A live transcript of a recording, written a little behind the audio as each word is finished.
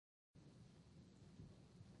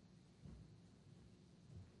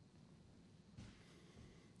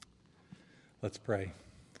Let's pray.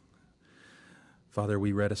 Father,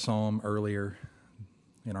 we read a psalm earlier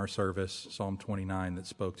in our service, Psalm 29, that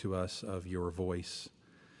spoke to us of your voice.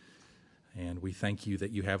 And we thank you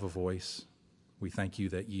that you have a voice. We thank you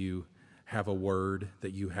that you have a word,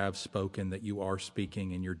 that you have spoken, that you are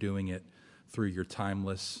speaking, and you're doing it through your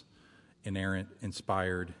timeless, inerrant,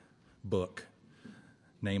 inspired book,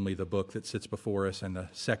 namely the book that sits before us and the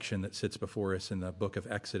section that sits before us in the book of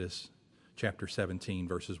Exodus, chapter 17,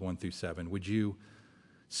 verses 1 through 7. Would you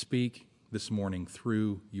speak this morning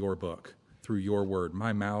through your book, through your word?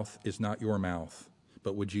 My mouth is not your mouth,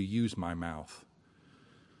 but would you use my mouth?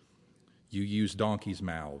 You use donkeys'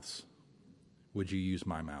 mouths. Would you use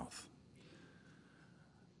my mouth?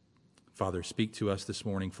 Father, speak to us this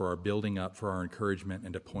morning for our building up, for our encouragement,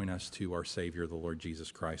 and to point us to our Savior, the Lord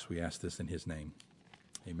Jesus Christ. We ask this in his name.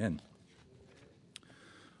 Amen.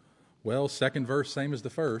 Well, second verse, same as the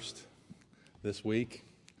first. This week,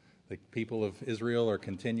 the people of Israel are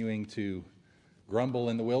continuing to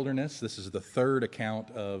grumble in the wilderness. This is the third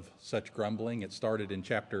account of such grumbling. It started in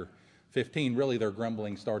chapter 15. Really, their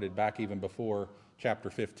grumbling started back even before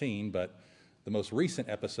chapter 15, but the most recent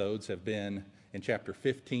episodes have been in chapter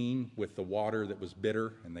 15 with the water that was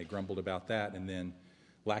bitter, and they grumbled about that, and then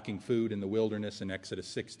lacking food in the wilderness in Exodus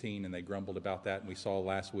 16, and they grumbled about that. And we saw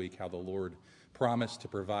last week how the Lord promised to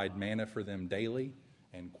provide manna for them daily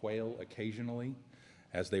and quail occasionally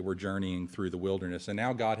as they were journeying through the wilderness. And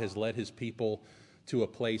now God has led his people to a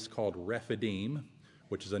place called Rephidim,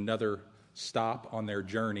 which is another stop on their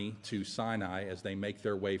journey to Sinai as they make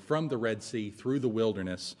their way from the Red Sea through the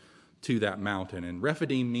wilderness to that mountain. And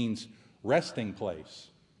Rephidim means resting place.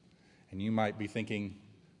 And you might be thinking,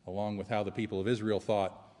 along with how the people of Israel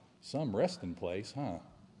thought, some resting place, huh?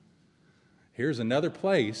 Here's another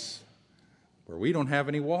place where we don't have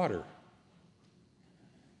any water.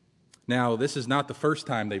 Now, this is not the first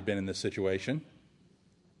time they've been in this situation.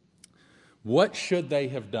 What should they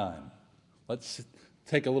have done? Let's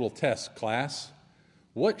take a little test, class.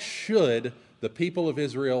 What should the people of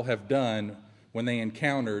Israel have done when they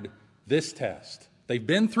encountered this test? They've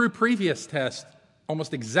been through previous tests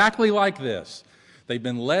almost exactly like this. They've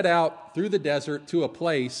been led out through the desert to a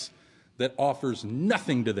place that offers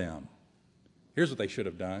nothing to them. Here's what they should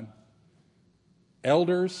have done.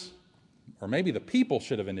 Elders, or maybe the people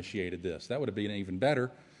should have initiated this. That would have been even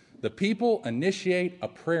better. The people initiate a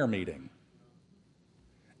prayer meeting.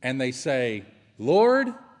 And they say, Lord,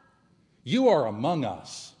 you are among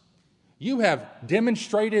us. You have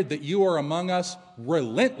demonstrated that you are among us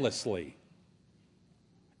relentlessly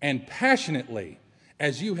and passionately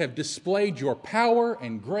as you have displayed your power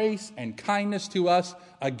and grace and kindness to us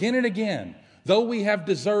again and again, though we have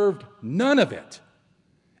deserved none of it.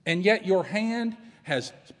 And yet your hand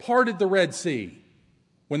has parted the Red Sea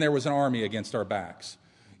when there was an army against our backs.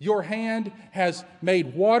 Your hand has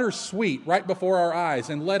made water sweet right before our eyes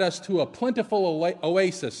and led us to a plentiful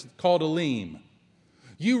oasis called Elim.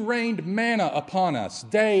 You rained manna upon us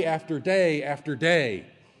day after day after day.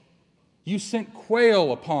 You sent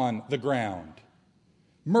quail upon the ground.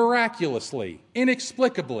 Miraculously,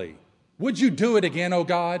 inexplicably. Would you do it again, O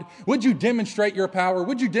God? Would you demonstrate your power?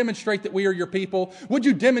 Would you demonstrate that we are your people? Would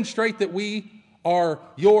you demonstrate that we are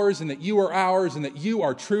yours and that you are ours and that you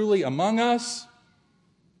are truly among us?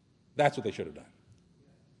 That's what they should have done.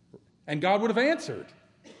 And God would have answered.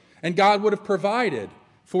 And God would have provided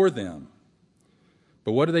for them.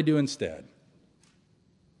 But what do they do instead?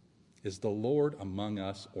 Is the Lord among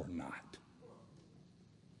us or not?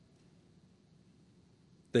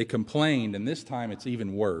 They complained, and this time it's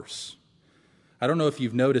even worse. I don't know if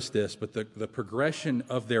you've noticed this, but the progression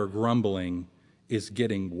of their grumbling is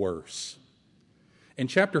getting worse. In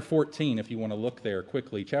chapter 14, if you want to look there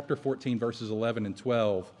quickly, chapter 14, verses 11 and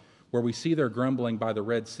 12, where we see their grumbling by the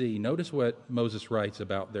Red Sea, notice what Moses writes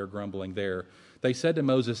about their grumbling there. They said to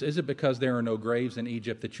Moses, "Is it because there are no graves in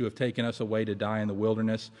Egypt that you have taken us away to die in the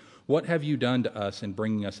wilderness? What have you done to us in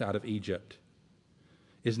bringing us out of Egypt?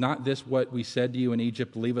 Is not this what we said to you in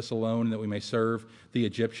Egypt? Leave us alone that we may serve the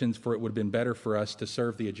Egyptians, for it would have been better for us to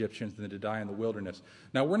serve the Egyptians than to die in the wilderness."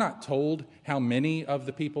 Now, we're not told how many of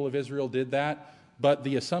the people of Israel did that, but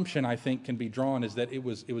the assumption, I think, can be drawn is that it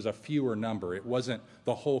was a fewer number. It wasn't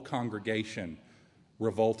the whole congregation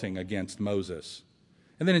revolting against Moses.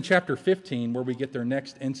 And then in chapter 15, where we get their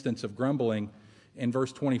next instance of grumbling, in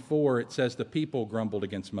verse 24, it says the people grumbled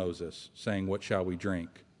against Moses, saying, "What shall we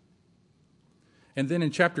drink?" And then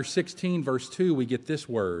in chapter 16, verse 2, we get this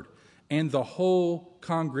word, "And the whole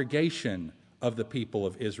congregation of the people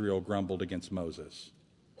of Israel grumbled against Moses."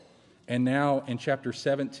 And now in chapter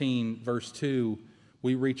 17, verse 2,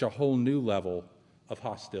 we reach a whole new level of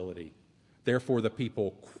hostility. Therefore, the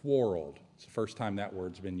people quarreled. It's the first time that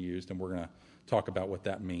word's been used, and we're going to talk about what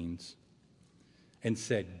that means. And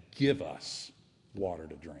said, "Give us water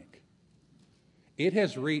to drink." It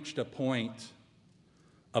has reached a point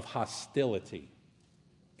of hostility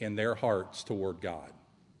in their hearts toward God.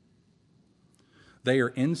 They are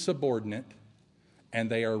insubordinate, and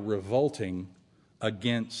they are revolting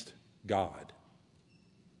against God.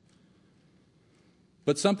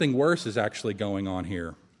 But something worse is actually going on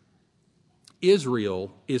here.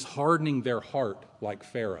 Israel is hardening their heart like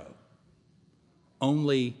Pharaoh.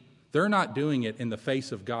 Only they're not doing it in the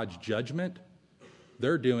face of God's judgment.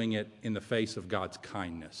 They're doing it in the face of God's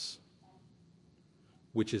kindness,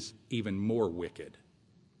 which is even more wicked.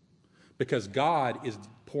 Because God is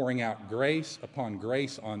pouring out grace upon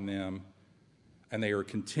grace on them, and they are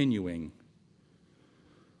continuing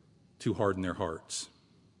to harden their hearts.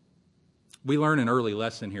 We learn an early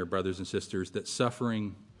lesson here, brothers and sisters, that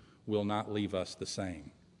suffering will not leave us the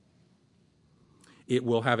same. It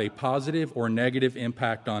will have a positive or negative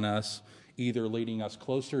impact on us, either leading us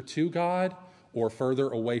closer to God or further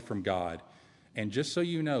away from God. And just so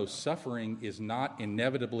you know, suffering is not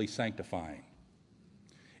inevitably sanctifying.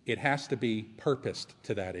 It has to be purposed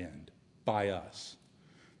to that end by us.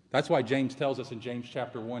 That's why James tells us in James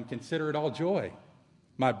chapter 1, "Consider it all joy,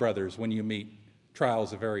 my brothers, when you meet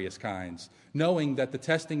trials of various kinds, knowing that the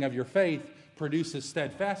testing of your faith produces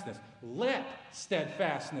steadfastness. Let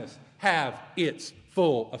steadfastness have its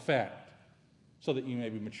full effect, so that you may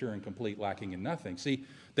be mature and complete, lacking in nothing." See,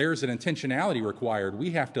 there's an intentionality required.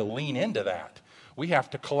 We have to lean into that. We have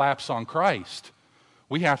to collapse on Christ.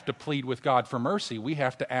 We have to plead with God for mercy. We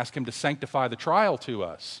have to ask Him to sanctify the trial to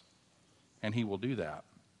us, and He will do that.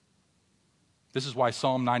 This is why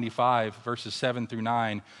Psalm 95, verses 7 through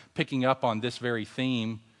 9, picking up on this very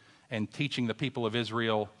theme and teaching the people of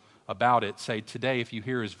Israel about it, say, "Today, if you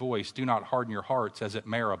hear His voice, do not harden your hearts as at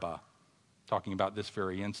Meribah," talking about this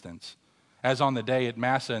very instance, "as on the day at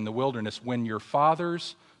Massah in the wilderness, when your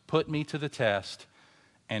fathers put me to the test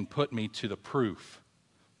and put me to the proof,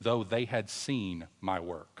 though they had seen my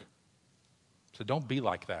work." So don't be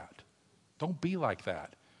like that. Don't be like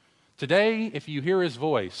that. Today, if you hear His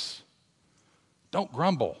voice, don't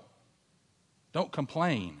grumble. Don't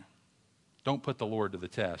complain. Don't put the Lord to the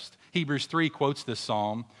test. Hebrews 3 quotes this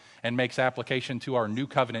psalm and makes application to our New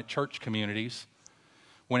Covenant church communities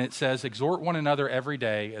when it says, "Exhort one another every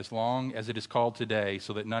day as long as it is called today,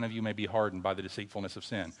 so that none of you may be hardened by the deceitfulness of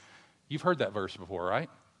sin." You've heard that verse before, right?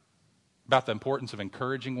 About the importance of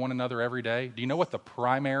encouraging one another every day. Do you know what the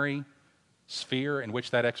primary sphere in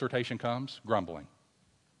which that exhortation comes? Grumbling.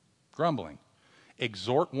 Grumbling.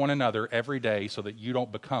 Exhort one another every day so that you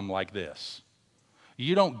don't become like this.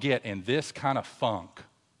 You don't get in this kind of funk.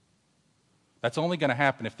 That's only going to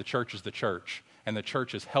happen if the church is the church, and the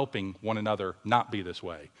church is helping one another not be this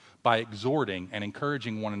way, by exhorting and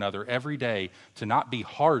encouraging one another every day to not be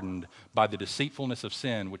hardened by the deceitfulness of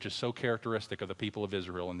sin, which is so characteristic of the people of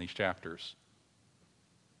Israel in these chapters.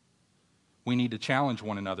 We need to challenge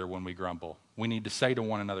one another when we grumble. We need to say to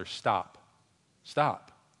one another, "Stop.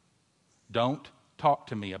 Stop. Don't talk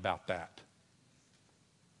to me about that."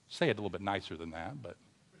 Say it a little bit nicer than that, but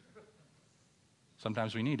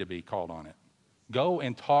sometimes we need to be called on it. Go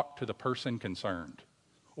and talk to the person concerned,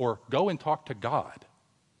 or go and talk to God.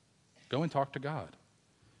 Go and talk to God,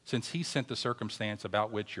 since He sent the circumstance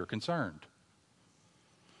about which you're concerned.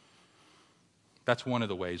 That's one of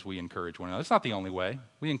the ways we encourage one another. It's not the only way.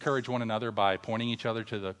 We encourage one another by pointing each other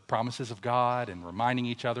to the promises of God and reminding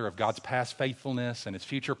each other of God's past faithfulness and His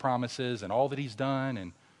future promises and all that He's done.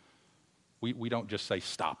 And we don't just say,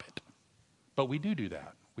 "Stop it." But we do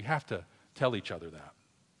that. We have to tell each other that,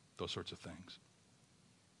 those sorts of things.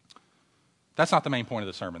 That's not the main point of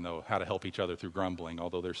the sermon, though, how to help each other through grumbling,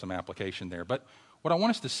 although there's some application there. But what I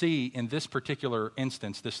want us to see in this particular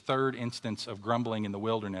instance, this third instance of grumbling in the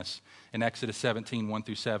wilderness in Exodus 17, 1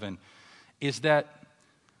 through 7, is that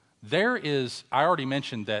there is, I already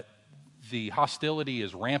mentioned that the hostility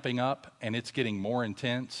is ramping up and it's getting more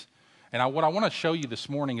intense. And what I want to show you this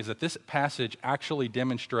morning is that this passage actually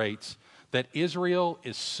demonstrates that Israel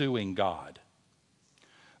is suing God.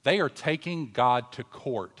 They are taking God to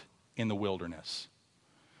court in the wilderness.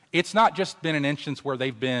 It's not just been an instance where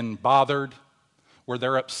they've been bothered, where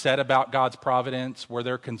they're upset about God's providence, where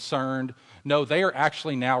they're concerned. No, they are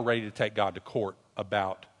actually now ready to take God to court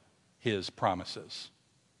about His promises.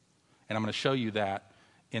 And I'm going to show you that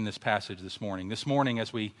in this passage this morning. This morning,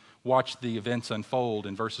 as we watch the events unfold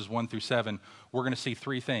in verses 1 through 7, we're going to see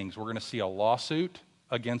three things. We're going to see a lawsuit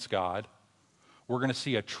against God, we're going to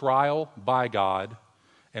see a trial by God,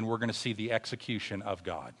 and we're going to see the execution of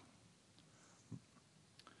God.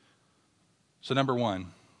 So number one,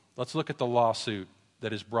 let's look at the lawsuit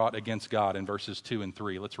that is brought against God in verses 2 and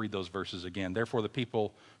 3. Let's read those verses again. Therefore the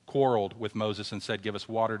people quarreled with Moses and said, "Give us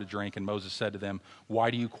water to drink." And Moses said to them, "Why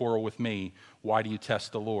do you quarrel with me? Why do you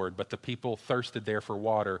test the Lord?" But the people thirsted there for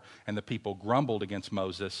water, and the people grumbled against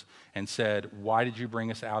Moses and said, "Why did you bring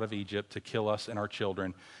us out of Egypt to kill us and our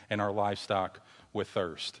children and our livestock with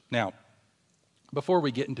thirst?" Now, before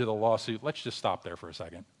we get into the lawsuit, let's just stop there for a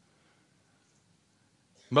second.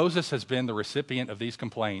 Moses has been the recipient of these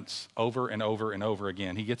complaints over and over and over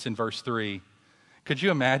again. He gets in verse 3. Could you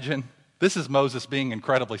imagine? This is Moses being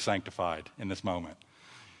incredibly sanctified in this moment.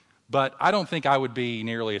 But I don't think I would be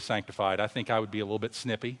nearly as sanctified. I think I would be a little bit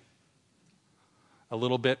snippy, a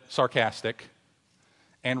little bit sarcastic,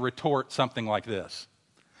 and retort something like this.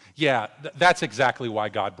 Yeah, that's exactly why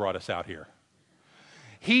God brought us out here.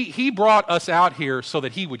 He brought us out here so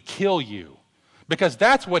that he would kill you. Because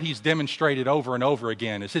that's what he's demonstrated over and over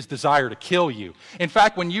again, is his desire to kill you. In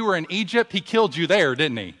fact, when you were in Egypt, he killed you there,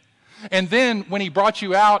 didn't he? And then when he brought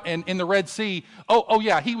you out and in the Red Sea,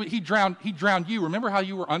 he drowned you. Remember how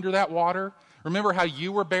you were under that water? Remember how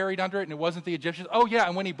you were buried under it and it wasn't the Egyptians? Oh yeah,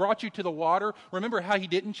 and when he brought you to the water, remember how he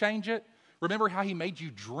didn't change it? Remember how he made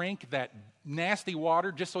you drink that nasty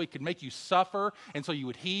water just so he could make you suffer and so you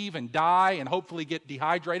would heave and die and hopefully get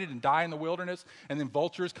dehydrated and die in the wilderness and then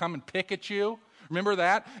vultures come and pick at you? Remember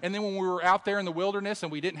that? And then when we were out there in the wilderness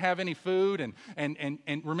and we didn't have any food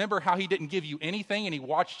and remember how he didn't give you anything and he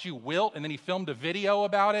watched you wilt and then he filmed a video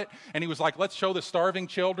about it and he was like, let's show the starving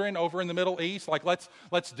children over in the Middle East. Like, let's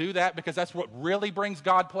do that because that's what really brings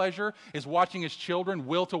God pleasure, is watching his children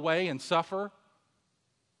wilt away and suffer.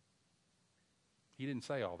 He didn't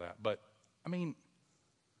say all that, but I mean,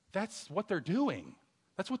 that's what they're doing.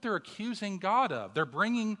 That's what they're accusing God of. They're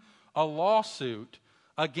bringing a lawsuit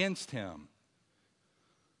against him.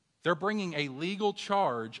 They're bringing a legal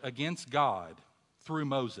charge against God through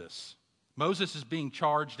Moses. Moses is being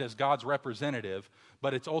charged as God's representative,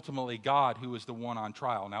 but it's ultimately God who is the one on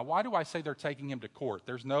trial. Now, why do I say they're taking him to court?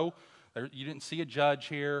 You didn't see a judge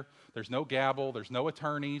here. There's no gavel. There's no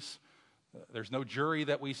attorneys. There's no jury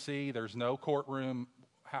that we see. There's no courtroom.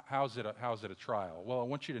 How's it a trial? Well, I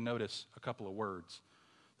want you to notice a couple of words.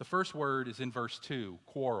 The first word is in verse 2,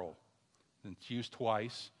 quarrel. And it's used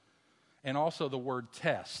twice. And also the word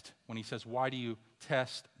test, when he says, why do you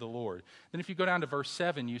test the Lord? Then if you go down to verse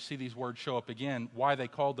 7, you see these words show up again, why they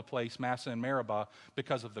called the place Massah and Meribah,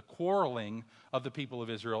 because of the quarreling of the people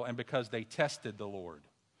of Israel and because they tested the Lord.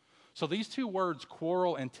 So these two words,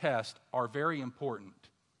 quarrel and test, are very important.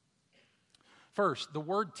 First, the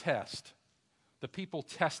word test. The people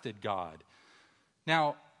tested God.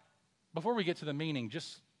 Now, before we get to the meaning,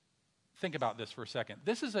 just think about this for a second.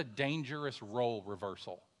 This is a dangerous role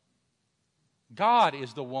reversal. God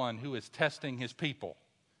is the one who is testing his people.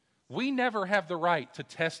 We never have the right to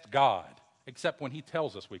test God, except when he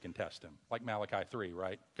tells us we can test him, like Malachi 3,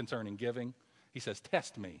 right? Concerning giving, he says,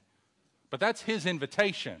 test me. But that's his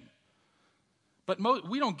invitation. But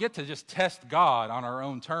we don't get to just test God on our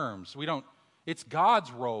own terms. It's God's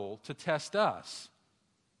role to test us,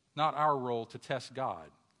 not our role to test God.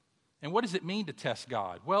 And what does it mean to test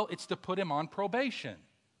God? Well, it's to put him on probation.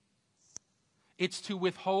 It's to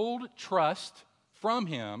withhold trust from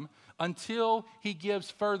him until he gives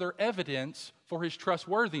further evidence for his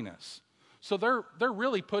trustworthiness. So they're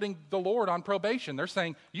really putting the Lord on probation. They're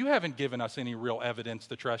saying, you haven't given us any real evidence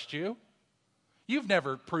to trust you. You've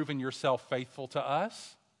never proven yourself faithful to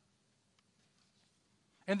us.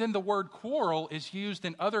 And then the word quarrel is used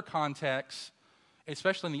in other contexts,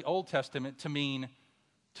 especially in the Old Testament, to mean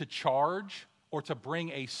to charge or to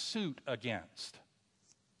bring a suit against,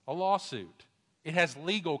 a lawsuit. It has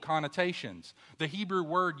legal connotations. The Hebrew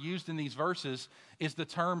word used in these verses is the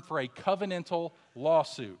term for a covenantal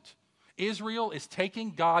lawsuit. Israel is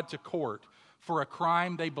taking God to court for a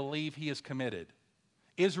crime they believe he has committed.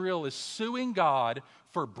 Israel is suing God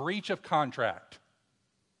for breach of contract,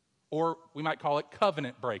 or we might call it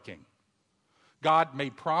covenant breaking. God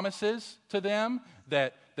made promises to them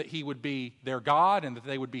that he would be their God and that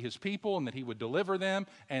they would be his people and that he would deliver them.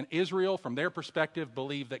 And Israel, from their perspective,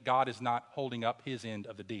 believed that God is not holding up his end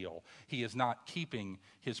of the deal. He is not keeping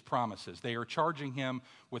his promises. They are charging him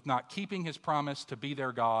with not keeping his promise to be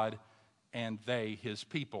their God and they his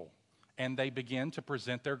people. And they begin to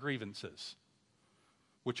present their grievances,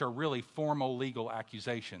 which are really formal legal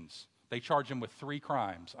accusations. They charge him with 3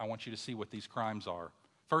 crimes. I want you to see what these crimes are.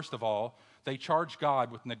 First of all, they charge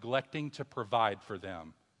God with neglecting to provide for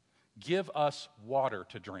them. Give us water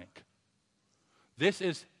to drink. This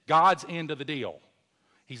is God's end of the deal.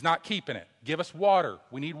 He's not keeping it. Give us water.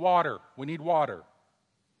 We need water. We need water.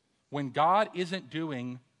 When God isn't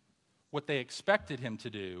doing what they expected him to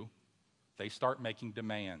do, they start making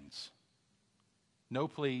demands. No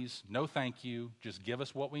please, no thank you, just give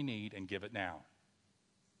us what we need and give it now.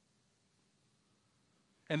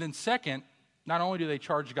 And then second, not only do they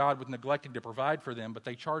charge God with neglecting to provide for them, but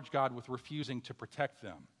they charge God with refusing to protect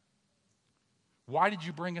them. Why did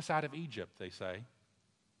you bring us out of Egypt, they say?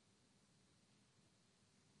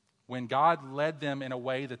 When God led them in a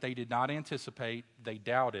way that they did not anticipate, they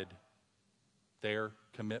doubted their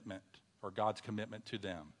commitment or God's commitment to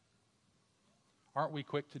them. Aren't we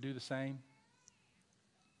quick to do the same?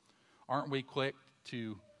 Aren't we quick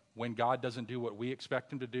to, when God doesn't do what we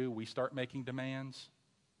expect him to do, we start making demands?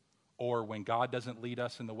 Or when God doesn't lead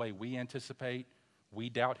us in the way we anticipate, we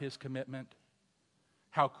doubt his commitment?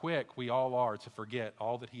 How quick we all are to forget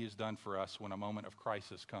all that he has done for us when a moment of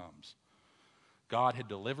crisis comes. God had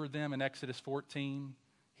delivered them in Exodus 14.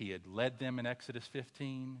 He had led them in Exodus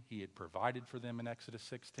 15. He had provided for them in Exodus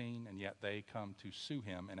 16, and yet they come to sue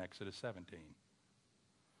him in Exodus 17.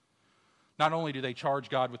 Not only do they charge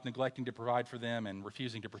God with neglecting to provide for them and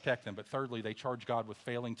refusing to protect them, but thirdly, they charge God with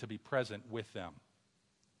failing to be present with them.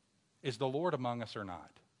 Is the Lord among us or not?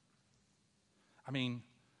 I mean,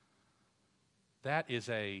 that is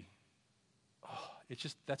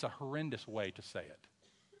that's a horrendous way to say it,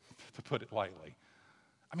 to put it lightly.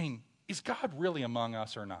 I mean, is God really among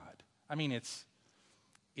us or not? I mean, it's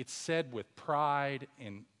said with pride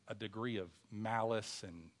and a degree of malice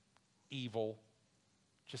and evil.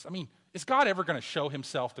 Is God ever going to show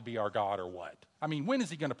himself to be our God or what? I mean, when is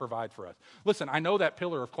he going to provide for us? Listen, I know that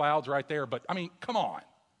pillar of clouds right there, but I mean, come on.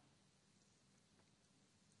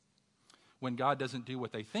 When God doesn't do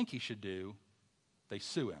what they think he should do, they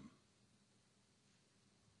sue him.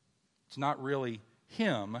 It's not really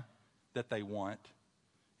him that they want,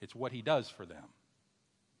 it's what he does for them.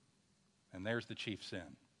 And there's the chief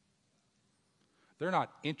sin. They're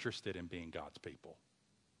not interested in being God's people.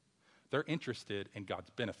 They're interested in God's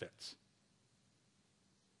benefits.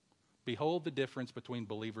 Behold the difference between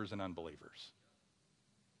believers and unbelievers.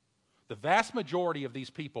 The vast majority of these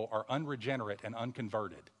people are unregenerate and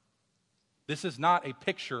unconverted. This is not a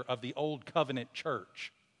picture of the old covenant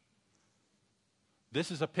church.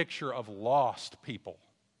 This is a picture of lost people.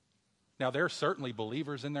 Now, there are certainly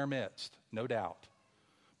believers in their midst, no doubt.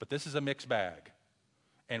 But this is a mixed bag.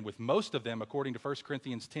 And with most of them, according to 1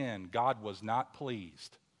 Corinthians 10, God was not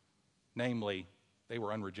pleased. Namely, they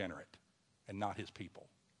were unregenerate and not his people.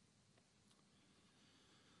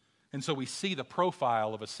 And so we see the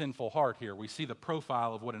profile of a sinful heart here. We see the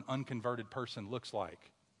profile of what an unconverted person looks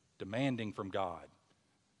like. Demanding from God,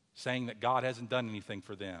 saying that God hasn't done anything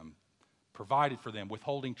for them, provided for them,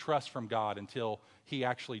 withholding trust from God until he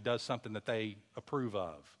actually does something that they approve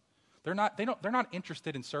of. They're not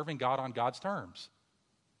interested in serving God on God's terms.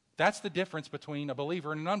 That's the difference between a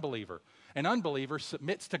believer and an unbeliever. An unbeliever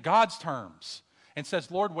submits to God's terms and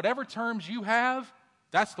says, Lord, whatever terms you have,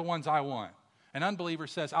 that's the ones I want. An unbeliever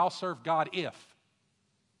says, I'll serve God if,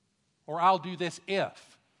 or I'll do this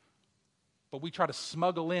if. But we try to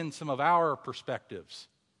smuggle in some of our perspectives,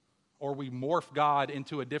 or we morph God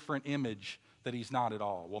into a different image that he's not at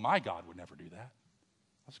all. Well, my God would never do that.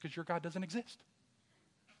 That's because your God doesn't exist.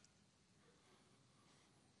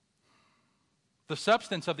 The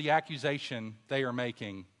substance of the accusation they are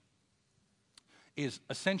making is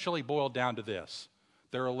essentially boiled down to this.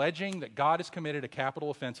 They're alleging that God has committed a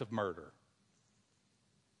capital offense of murder.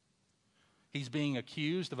 He's being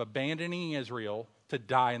accused of abandoning Israel to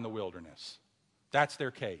die in the wilderness. That's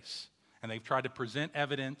their case. And they've tried to present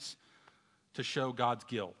evidence to show God's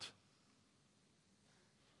guilt.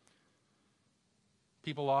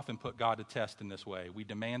 People often put God to test in this way. We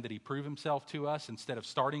demand that he prove himself to us. Instead of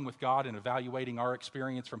starting with God and evaluating our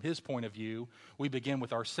experience from his point of view, we begin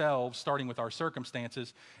with ourselves, starting with our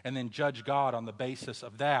circumstances, and then judge God on the basis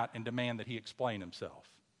of that and demand that he explain himself.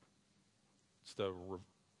 It's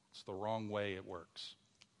the wrong way it works.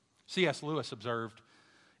 C.S. Lewis observed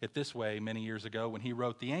it this way many years ago when he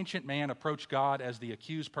wrote, "The ancient man approached God as the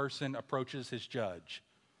accused person approaches his judge.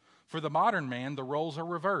 For the modern man, the roles are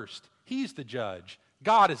reversed. He's the judge.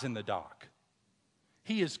 God is in the dock.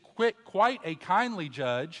 He is quite a kindly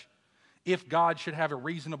judge if God should have a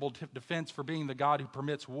reasonable defense for being the God who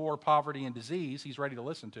permits war, poverty, and disease. He's ready to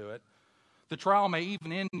listen to it. The trial may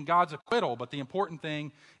even end in God's acquittal, but the important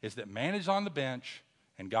thing is that man is on the bench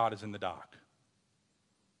and God is in the dock."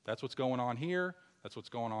 That's what's going on here. That's what's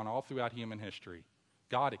going on all throughout human history.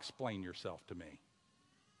 God, explain yourself to me.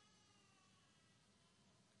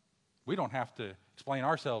 We don't have to explain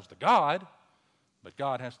ourselves to God, but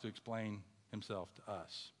God has to explain himself to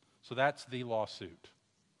us. So that's the lawsuit.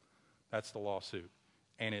 That's the lawsuit.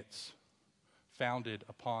 And it's founded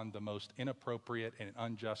upon the most inappropriate and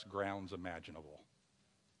unjust grounds imaginable.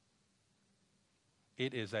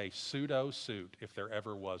 It is a pseudo-suit if there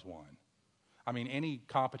ever was one. I mean, any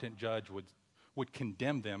competent judge would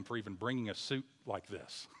condemn them for even bringing a suit like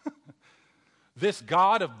this. This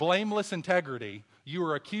God of blameless integrity you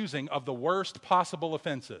are accusing of the worst possible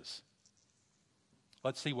offenses.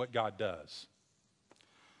 Let's see what God does.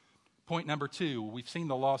 Point number 2, we've seen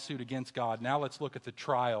the lawsuit against God. Now let's look at the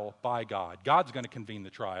trial by God. God's going to convene the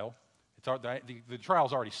trial. The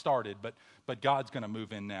trial's already started, but God's going to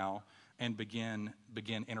move in now and begin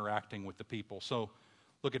interacting with the people. So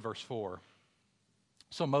look at verse 4.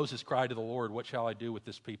 So Moses cried to the Lord, "What shall I do with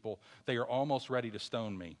this people? They are almost ready to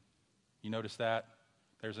stone me." You notice that?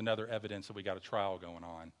 There's another evidence that we got a trial going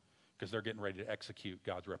on because they're getting ready to execute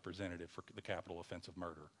God's representative for the capital offense of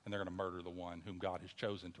murder. And they're going to murder the one whom God has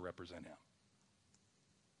chosen to represent him.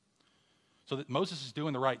 So that Moses is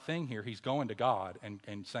doing the right thing here. He's going to God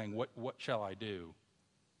and saying, what shall I do?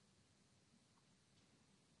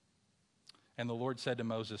 And the Lord said to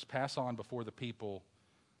Moses, "Pass on before the people,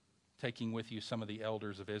 taking with you some of the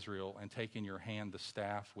elders of Israel, and take in your hand the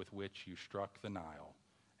staff with which you struck the Nile,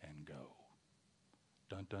 and go."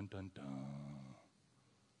 Dun, dun, dun, dun.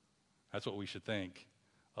 That's what we should think.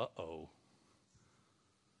 Uh-oh.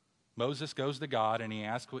 Moses goes to God, and he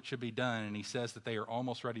asks what should be done, and he says that they are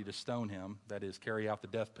almost ready to stone him, that is, carry out the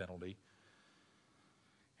death penalty.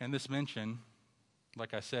 And this mention,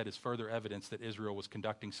 like I said, is further evidence that Israel was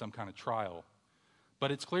conducting some kind of trial.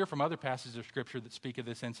 But it's clear from other passages of Scripture that speak of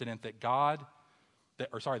this incident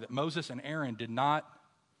that Moses and Aaron did not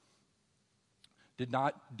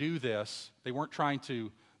do this. They weren't trying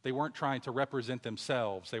to represent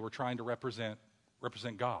themselves. They were trying to represent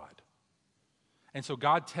God. And so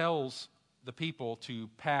God tells the people to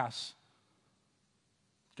pass.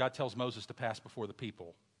 God tells Moses to pass before the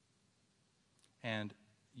people. And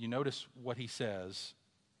you notice what he says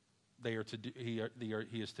he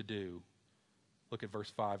is to do. Look at verse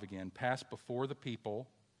 5 again. "Pass before the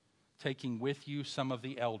people, taking with you some of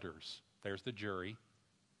the elders." There's the jury.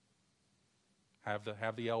 Have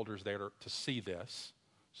the elders there to see this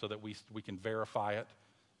so that we can verify it.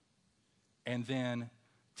 And then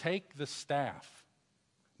take the staff.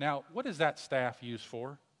 Now, what is that staff used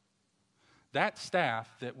for? That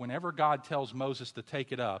staff that whenever God tells Moses to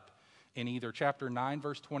take it up, in either chapter 9,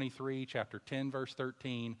 verse 23, chapter 10, verse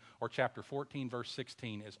 13, or chapter 14, verse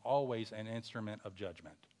 16, is always an instrument of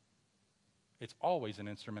judgment. It's always an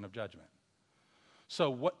instrument of judgment. So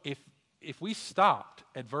what if we stopped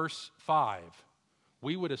at verse 5,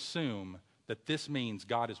 we would assume that this means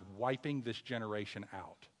God is wiping this generation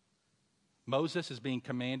out. Moses is being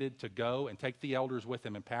commanded to go and take the elders with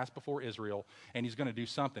him and pass before Israel, and he's going to do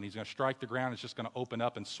something. He's going to strike the ground. It's just going to open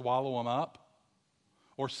up and swallow them up.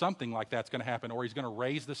 Or something like that's going to happen. Or he's going to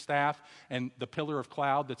raise the staff, and the pillar of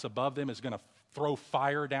cloud that's above them is going to throw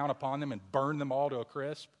fire down upon them and burn them all to a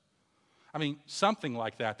crisp. I mean, something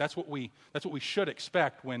like that. That's what we should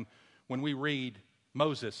expect when we read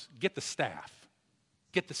Moses, get the staff.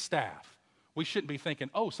 Get the staff. We shouldn't be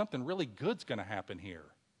thinking, oh, something really good's going to happen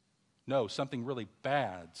here. No, something really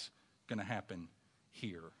bad's going to happen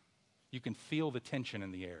here. You can feel the tension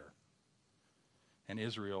in the air. And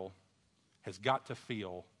Israel has got to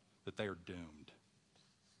feel that they are doomed.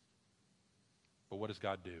 But what does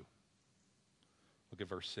God do? Look at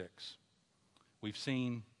verse 6. We've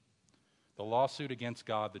seen the lawsuit against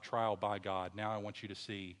God, the trial by God. Now I want you to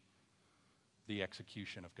see the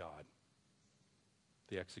execution of God.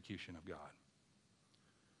 The execution of God.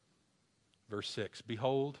 Verse 6.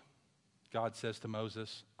 "Behold," God says to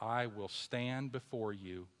Moses, "I will stand before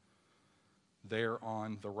you there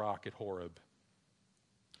on the rock at Horeb.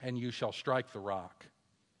 And you shall strike the rock,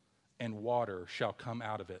 and water shall come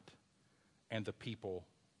out of it, and the people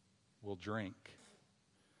will drink."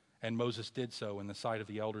 And Moses did so in the sight of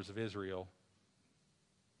the elders of Israel.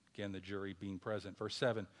 Again, the jury being present. Verse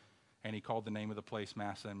 7, "And he called the name of the place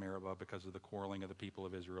Massah and Meribah because of the quarreling of the people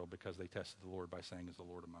of Israel, because they tested the Lord by saying, 'Is the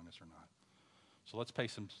Lord among us or not?'" So let's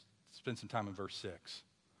spend some time in verse 6.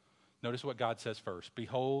 Notice what God says first.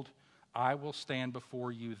 "Behold, I will stand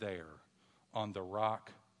before you there on the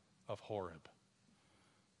rock of Horeb."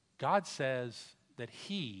 God says that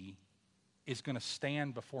he is going to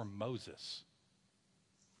stand before Moses.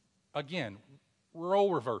 Again,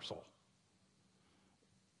 role reversal.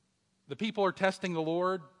 The people are testing the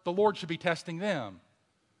Lord should be testing them.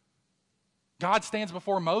 God stands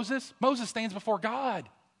before Moses stands before God.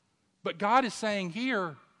 But God is saying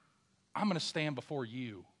here, I'm going to stand before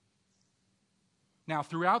you. Now,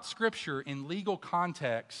 throughout Scripture, in legal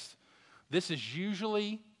context, this is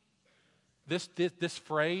usually This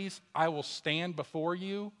phrase, I will stand before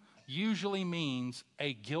you, usually means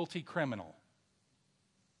a guilty criminal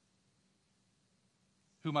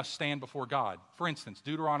who must stand before God. For instance,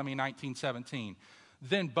 Deuteronomy 19:17.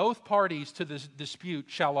 Then both parties to this dispute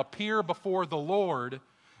shall appear before the Lord,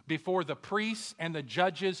 before the priests and the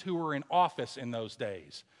judges who were in office in those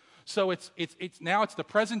days. So it's the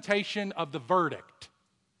presentation of the verdict.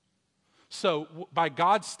 So by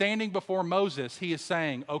God standing before Moses, he is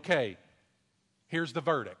saying, okay, here's the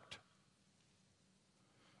verdict.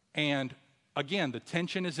 And again, the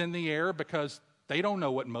tension is in the air because they don't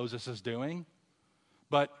know what Moses is doing.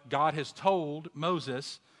 But God has told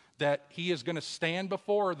Moses that he is going to stand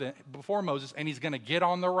before Moses and he's going to get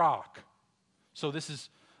on the rock. So this is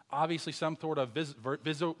obviously some sort of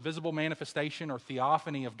visible manifestation or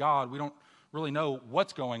theophany of God. We don't really know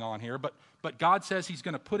what's going on here, but God says he's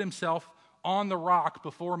going to put himself on the rock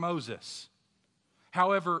before Moses.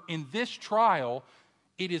 However, in this trial,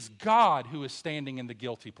 it is God who is standing in the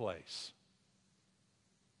guilty place.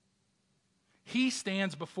 He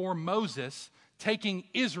stands before Moses, taking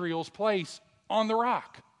Israel's place on the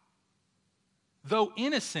rock. Though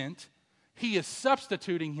innocent, he is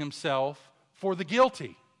substituting himself for the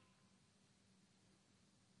guilty.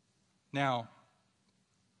 Now,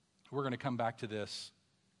 we're going to come back to this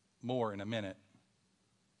more in a minute.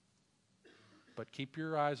 But keep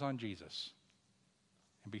your eyes on Jesus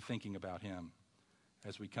and be thinking about him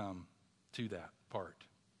as we come to that part.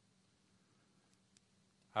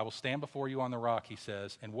 I will stand before you on the rock, he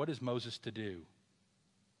says. And what is Moses to do?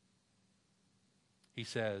 He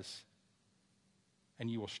says, and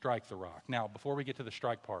you will strike the rock. Now, before we get to the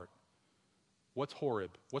strike part, what's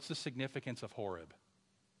Horeb? What's the significance of Horeb?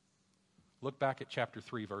 Look back at chapter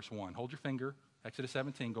 3, verse 1. Hold your finger, Exodus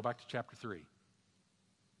 17, go back to chapter 3.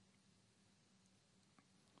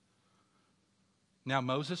 Now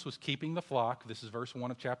Moses was keeping the flock. This is verse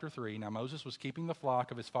 1 of chapter 3. Now Moses was keeping the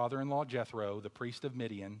flock of his father-in-law Jethro, the priest of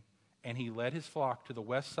Midian, and he led his flock to the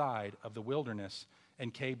west side of the wilderness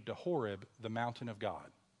and came to Horeb, the mountain of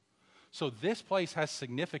God. So this place has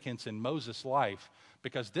significance in Moses' life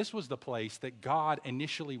because this was the place that God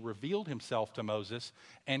initially revealed himself to Moses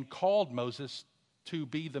and called Moses to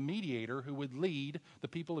be the mediator who would lead the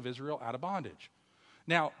people of Israel out of bondage.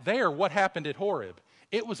 Now, what happened at Horeb?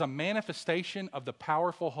 It was a manifestation of the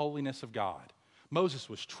powerful holiness of God. Moses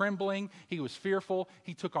was trembling. He was fearful.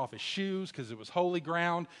 He took off his shoes because it was holy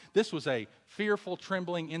ground. This was a fearful,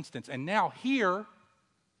 trembling instance. And now here,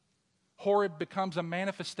 Horeb becomes a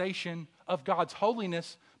manifestation of God's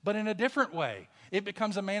holiness, but in a different way. It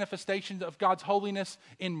becomes a manifestation of God's holiness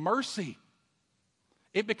in mercy.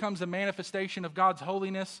 It becomes a manifestation of God's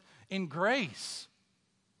holiness in grace.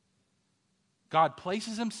 God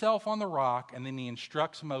places himself on the rock, and then he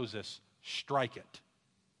instructs Moses, strike it.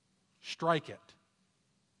 Strike it.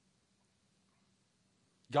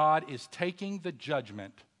 God is taking the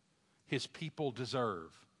judgment his people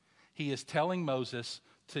deserve. He is telling Moses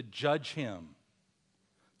to judge him,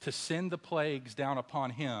 to send the plagues down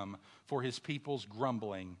upon him for his people's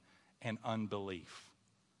grumbling and unbelief.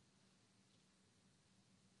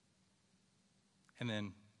 And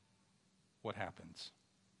then what happens?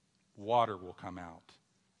 Water will come out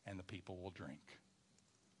and the people will drink.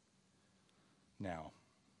 Now,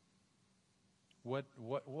 what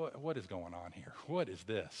is going on here? What is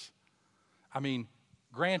this? I mean,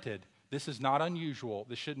 granted, this is not unusual.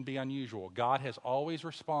 This shouldn't be unusual. God has always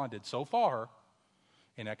responded so far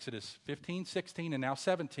in Exodus 15, 16, and now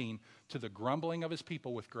 17 to the grumbling of his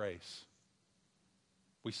people with grace.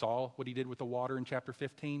 We saw what he did with the water in chapter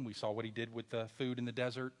 15. We saw what he did with the food in the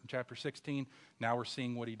desert in chapter 16. Now we're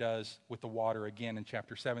seeing what he does with the water again in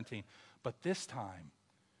chapter 17. But this time,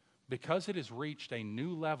 because it has reached a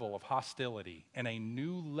new level of hostility and a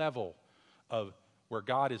new level of where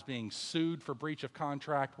God is being sued for breach of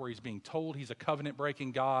contract, where he's being told he's a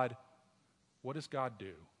covenant-breaking God, what does God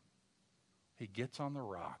do? He gets on the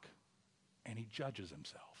rock and he judges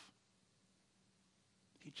himself.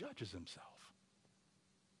 He judges himself.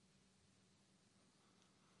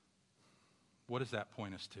 What does that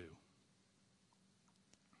point us to?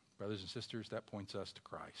 Brothers and sisters, that points us to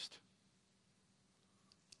Christ.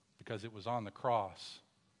 Because it was on the cross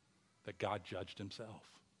that God judged himself.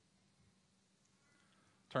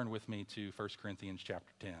 Turn with me to 1 Corinthians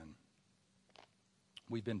chapter 10.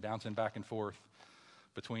 We've been bouncing back and forth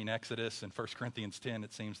between Exodus and 1 Corinthians 10,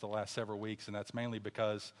 it seems, the last several weeks, and that's mainly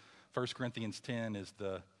because 1 Corinthians 10 is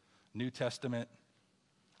the New Testament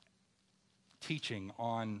teaching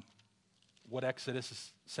on what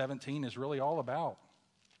Exodus 17 is really all about.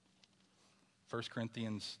 1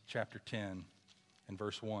 Corinthians chapter 10 and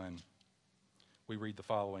verse 1. we read the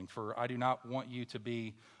following: "For I do not want you to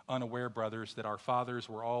be unaware, brothers, that our fathers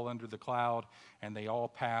were all under the cloud, and they all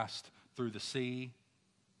passed through the sea."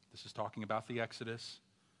 This is talking about the Exodus.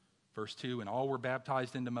 Verse 2, "And all were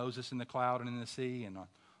baptized into Moses in the cloud and in the sea, and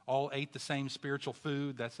all ate the same spiritual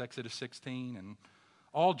food." That's Exodus 16. "And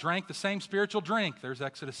all drank the same spiritual drink." There's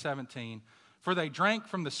Exodus 17. "For they drank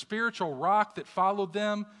from the spiritual rock that followed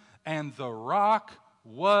them, and the rock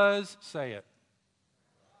was," say it.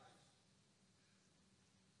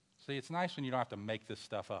 See, it's nice when you don't have to make this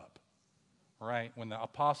stuff up, right? When the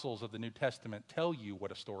apostles of the New Testament tell you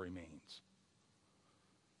what a story means.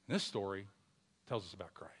 And this story tells us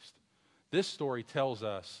about Christ. This story tells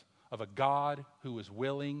us of a God who is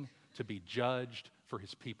willing to be judged for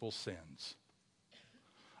his people's sins.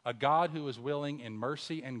 A God who is willing in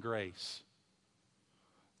mercy and grace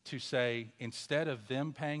to say, instead of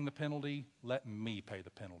them paying the penalty, let me pay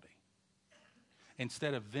the penalty.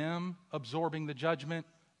 Instead of them absorbing the judgment,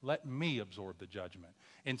 let me absorb the judgment.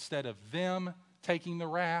 Instead of them taking the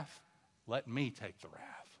wrath, let me take the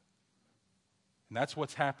wrath. And that's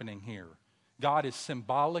what's happening here. God is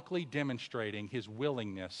symbolically demonstrating his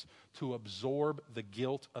willingness to absorb the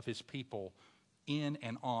guilt of his people in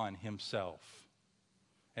and on himself.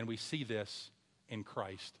 And we see this in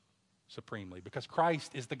Christ supremely, because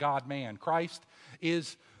Christ is the God-man. Christ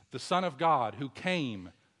is the Son of God who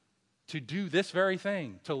came to do this very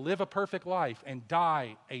thing, to live a perfect life and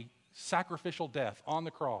die a sacrificial death on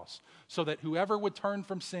the cross, so that whoever would turn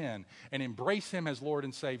from sin and embrace him as Lord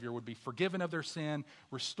and Savior would be forgiven of their sin,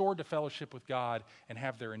 restored to fellowship with God, and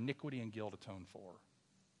have their iniquity and guilt atoned for.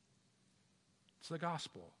 It's the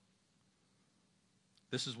gospel.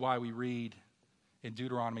 This is why we read in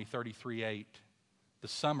Deuteronomy 33:8 the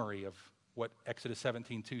summary of what Exodus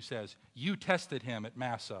 17:2 says. "You tested him at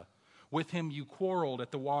Massah. With him you quarreled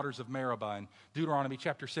at the waters of Meribah." And Deuteronomy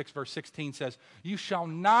chapter 6, verse 16 says, "You shall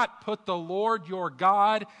not put the Lord your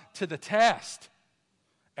God to the test,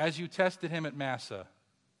 as you tested him at Massah."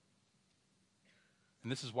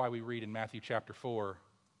 And this is why we read in Matthew chapter 4,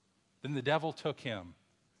 "Then the devil took him,"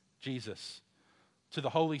 Jesus, "to the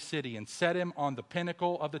holy city and set him on the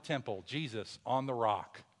pinnacle of the temple," Jesus, "on the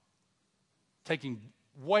rock," taking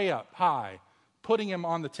way up high, putting him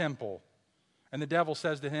on the temple. "And the devil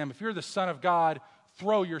says to him, 'If you're the Son of God,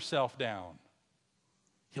 throw yourself down.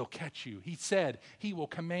 He'll catch you.' He said he will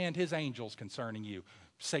command his angels concerning you."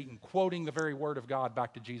 Satan quoting the very word of God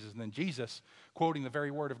back to Jesus. And then Jesus quoting the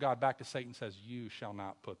very word of God back to Satan says, "You shall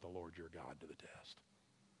not put the Lord your God to the test."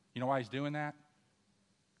 You know why he's doing that?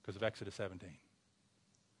 Because of Exodus 17.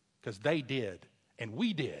 Because they did, and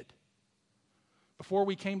we did. Before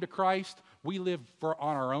we came to Christ, we lived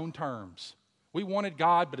on our own terms. We wanted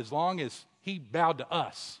God, but as long as he bowed to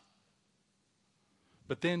us.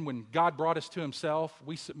 But then when God brought us to himself,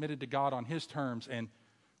 we submitted to God on his terms, and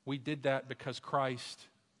we did that because Christ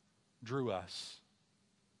drew us.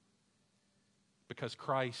 Because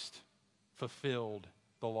Christ fulfilled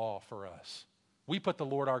the law for us. We put the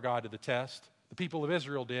Lord our God to the test. The people of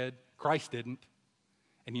Israel did. Christ didn't.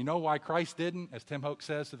 And you know why Christ didn't, as Tim Hoke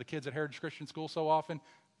says to the kids at Heritage Christian School so often?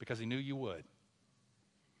 Because he knew you would.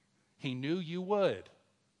 He knew you would.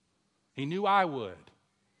 He knew I would,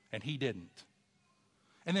 and he didn't.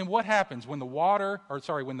 And then what happens when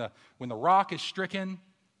when the rock is stricken?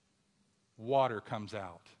 Water comes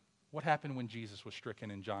out. What happened when Jesus was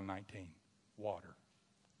stricken in John 19? Water.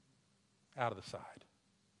 Out of the side.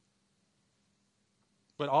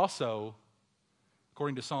 But also,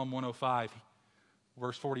 according to Psalm 105,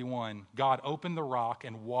 verse 41, God opened the rock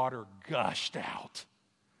and water gushed out.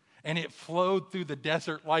 And it flowed through the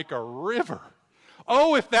desert like a river.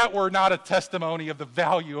 Oh, if that were not a testimony of the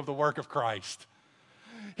value of the work of Christ.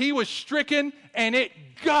 He was stricken and it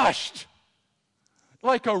gushed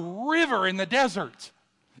like a river in the desert.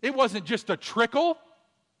 It wasn't just a trickle.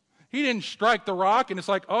 He didn't strike the rock and it's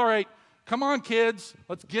like, all right, come on kids,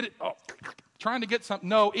 let's get it. Oh, trying to get something.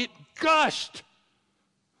 No, it gushed.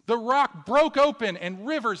 The rock broke open and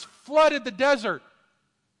rivers flooded the desert.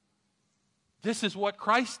 This is what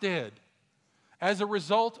Christ did. As a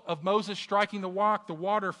result of Moses striking the rock, the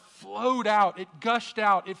water flowed out. It gushed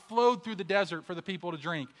out. It flowed through the desert for the people to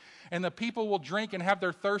drink. And the people will drink and have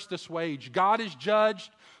their thirst assuaged. God is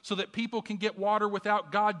judged so that people can get water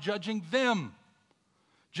without God judging them.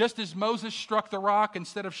 Just as Moses struck the rock,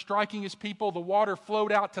 instead of striking his people, the water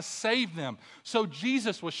flowed out to save them. So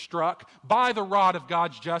Jesus was struck by the rod of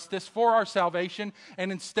God's justice for our salvation.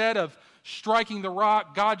 And instead of striking the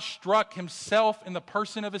rock, God struck himself in the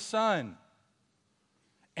person of his Son.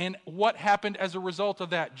 And what happened as a result of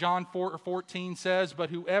that? John 4:14 says, "But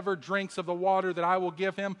whoever drinks of the water that I will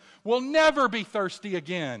give him will never be thirsty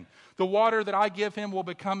again. The water that I give him will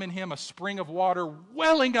become in him a spring of water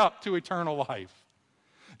welling up to eternal life."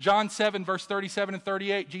 John 7, verse 37 and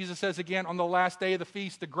 38, Jesus says again, on the last day of the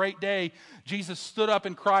feast, the great day, Jesus stood up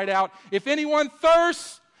and cried out, "If anyone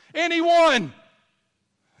thirsts, anyone."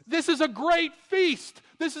 This is a great feast.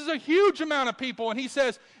 This is a huge amount of people. And he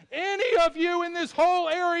says, any of you in this whole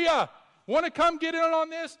area want to come get in on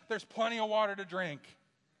this? There's plenty of water to drink.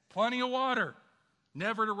 Plenty of water.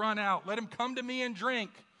 Never to run out. Let him come to me and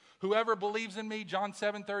drink. Whoever believes in me, John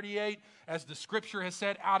 7:38, as the scripture has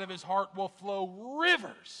said, out of his heart will flow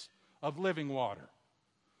rivers of living water.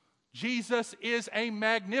 Jesus is a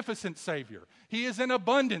magnificent Savior. He is an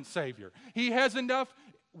abundant Savior. He has enough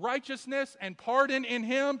righteousness and pardon in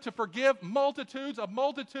him to forgive multitudes of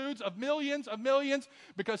millions,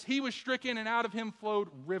 because he was stricken and out of him flowed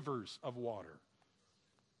rivers of water.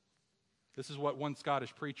 This is what one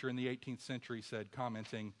Scottish preacher in the 18th century said,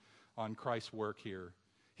 commenting on Christ's work here.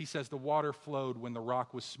 He says, "The water flowed when the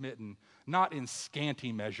rock was smitten, not in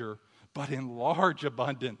scanty measure, but in large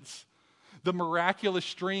abundance. The miraculous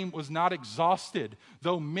stream was not exhausted,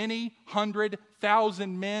 though many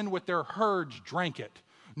 100,000 men with their herds drank it.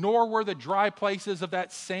 Nor were the dry places of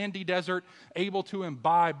that sandy desert able to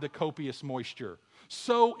imbibe the copious moisture.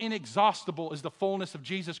 So inexhaustible is the fullness of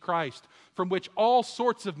Jesus Christ, from which all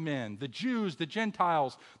sorts of men, the Jews, the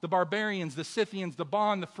Gentiles, the barbarians, the Scythians, the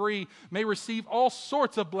bond, the free, may receive all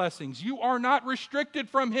sorts of blessings. You are not restricted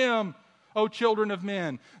from him, O children of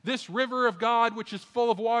men. This river of God, which is full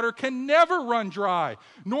of water, can never run dry,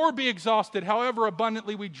 nor be exhausted, however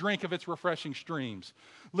abundantly we drink of its refreshing streams."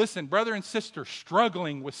 Listen, brother and sister,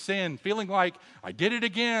 struggling with sin, feeling like, I did it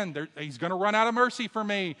again. He's going to run out of mercy for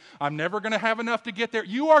me. I'm never going to have enough to get there.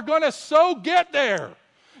 You are going to so get there.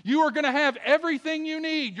 You are going to have everything you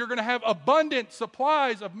need. You're going to have abundant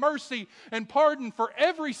supplies of mercy and pardon for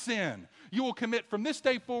every sin you will commit from this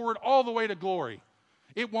day forward all the way to glory.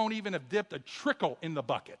 It won't even have dipped a trickle in the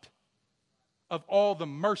bucket of all the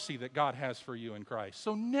mercy that God has for you in Christ.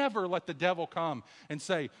 So never let the devil come and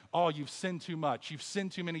say, "Oh, you've sinned too much. You've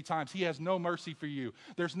sinned too many times. He has no mercy for you.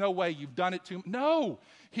 There's no way you've done it too." No,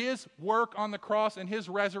 his work on the cross and his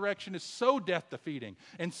resurrection is so death-defeating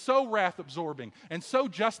and so wrath-absorbing and so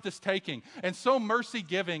justice-taking and so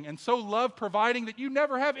mercy-giving and so love-providing that you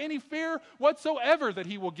never have any fear whatsoever that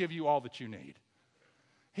he will give you all that you need.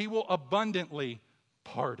 He will abundantly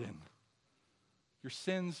pardon. Your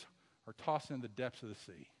sins are tossed into the depths of the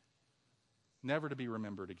sea, never to be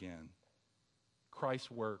remembered again. Christ's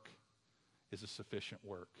work is a sufficient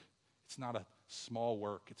work. It's not a small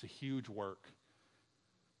work. It's a huge work.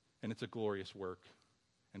 And it's a glorious work.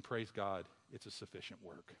 And praise God, it's a sufficient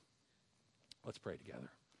work. Let's pray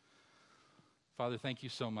together. Father, thank you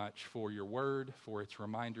so much for your word, for its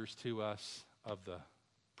reminders to us of the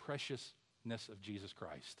preciousness of Jesus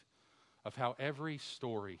Christ, of how every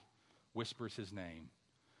story whispers his name.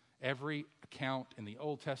 Every account in the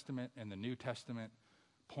Old Testament and the New Testament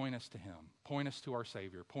point us to him, point us to our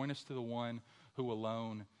Savior, point us to the one who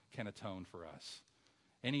alone can atone for us.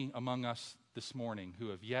 Any among us this morning who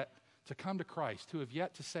have yet to come to Christ, who have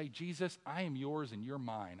yet to say, "Jesus, I am yours and you're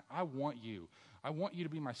mine. I want you. I want you to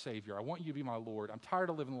be my Savior. I want you to be my Lord. I'm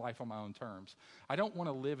tired of living life on my own terms. I don't want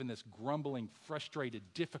to live in this grumbling,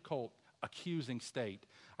 frustrated, difficult, accusing state.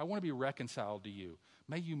 I want to be reconciled to you."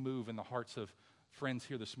 May you move in the hearts of friends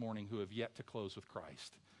here this morning who have yet to close with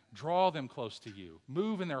Christ. Draw them close to you.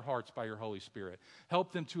 Move in their hearts by your Holy Spirit.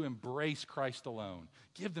 Help them to embrace Christ alone.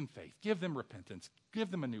 Give them faith. Give them repentance.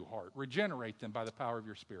 Give them a new heart. Regenerate them by the power of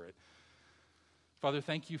your Spirit. Father,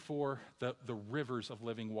 thank you for the rivers of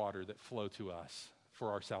living water that flow to us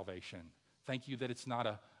for our salvation. Thank you that it's not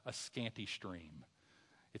a scanty stream.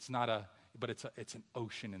 But it's an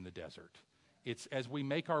ocean in the desert. It's as we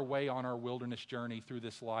make our way on our wilderness journey through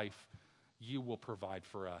this life, you will provide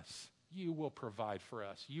for us. You will provide for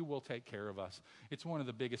us. You will take care of us. It's one of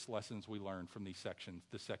the biggest lessons we learn from this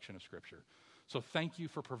section of Scripture. So thank you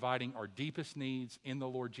for providing our deepest needs in the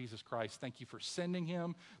Lord Jesus Christ. Thank you for sending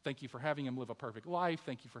him. Thank you for having him live a perfect life.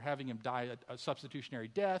 Thank you for having him die a substitutionary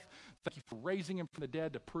death. Thank you for raising him from the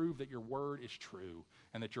dead to prove that your word is true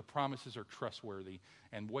and that your promises are trustworthy,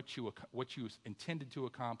 and what you intended to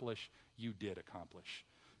accomplish, you did accomplish.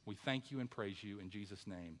 We thank you and praise you in Jesus'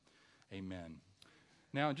 name. Amen.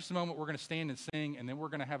 Now, in just a moment, we're going to stand and sing, and then we're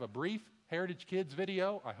going to have a brief Heritage Kids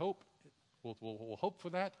video. I hope. We'll hope for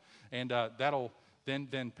that. And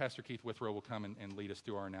then Pastor Keith Withrow will come and lead us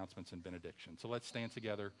through our announcements and benediction. So let's stand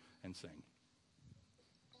together and sing.